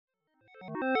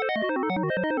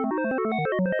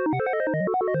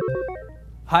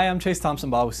Hi, I'm Chase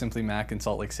Thompson-Baugh with Simply Mac in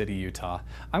Salt Lake City, Utah.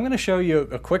 I'm going to show you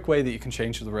a quick way that you can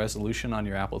change the resolution on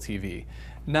your Apple TV.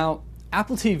 Now,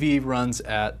 Apple TV runs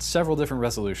at several different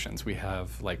resolutions. We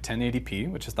have like 1080p,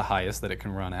 which is the highest that it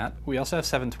can run at. We also have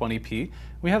 720p.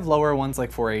 We have lower ones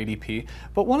like 480p.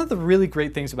 But one of the really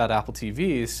great things about Apple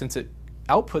TV is since it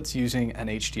outputs using an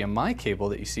HDMI cable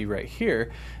that you see right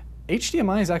here,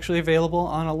 HDMI is actually available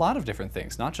on a lot of different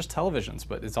things, not just televisions,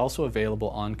 but it's also available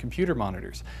on computer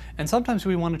monitors. And sometimes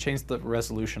we want to change the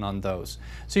resolution on those.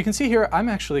 So you can see here, I'm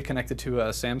actually connected to a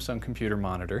Samsung computer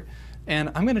monitor, and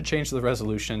I'm going to change the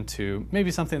resolution to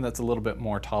maybe something that's a little bit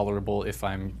more tolerable if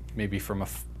I'm maybe from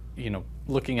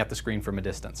looking at the screen from a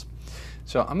distance.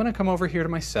 So I'm going to come over here to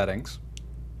my settings,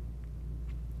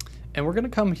 and we're going to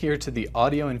come here to the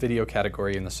audio and video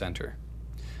category in the center.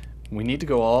 We need to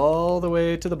go all the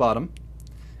way to the bottom,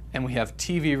 and we have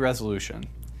TV resolution.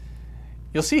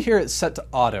 You'll see here it's set to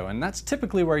auto, and that's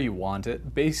typically where you want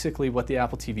it. Basically what the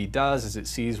Apple TV does is it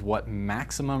sees what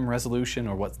maximum resolution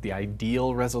or what's the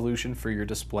ideal resolution for your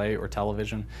display or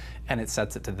television, and it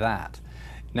sets it to that.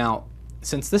 Now,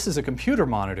 since this is a computer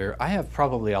monitor, I have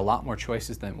probably a lot more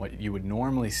choices than what you would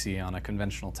normally see on a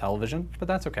conventional television, but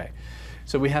that's okay.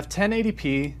 So we have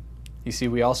 1080p. You see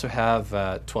we also have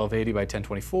 1280 by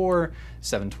 1024,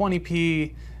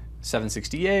 720p,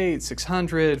 768,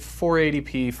 600,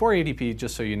 480p. 480p,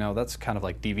 just so you know, that's kind of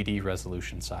like DVD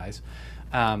resolution size.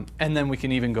 And then we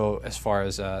can even go as far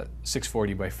as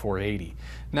 640 by 480.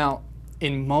 Now,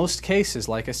 in most cases,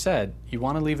 like I said, you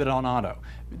want to leave it on auto.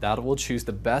 That will choose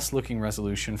the best looking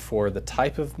resolution for the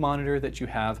type of monitor that you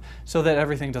have so that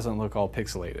everything doesn't look all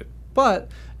pixelated.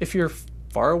 But if you're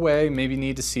far away, maybe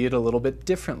need to see it a little bit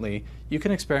differently, you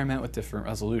can experiment with different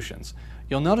resolutions.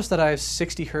 You'll notice that I have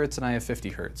 60 Hertz and I have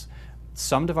 50 Hertz.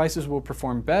 Some devices will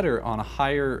perform better on a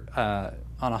higher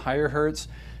Hertz,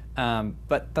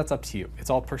 but that's up to you. It's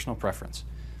all personal preference.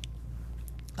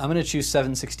 I'm going to choose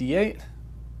 768,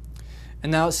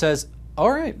 and now it says,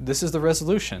 all right, this is the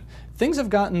resolution. Things have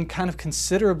gotten kind of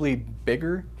considerably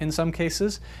bigger in some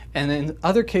cases, and in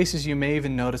other cases you may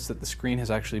even notice that the screen has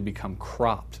actually become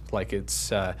cropped, like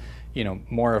it's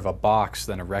more of a box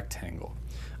than a rectangle.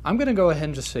 I'm going to go ahead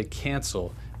and just say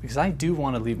cancel because I do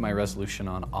want to leave my resolution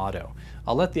on auto.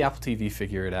 I'll let the Apple TV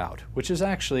figure it out, which is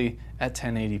actually at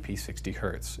 1080p 60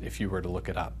 Hertz if you were to look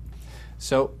it up.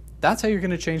 So that's how you're going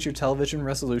to change your television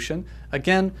resolution.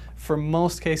 Again, for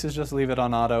most cases, just leave it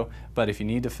on auto, but if you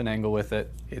need to finagle with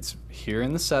it, it's here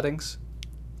in the settings,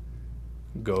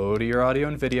 go to your audio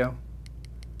and video,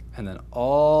 and then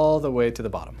all the way to the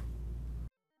bottom.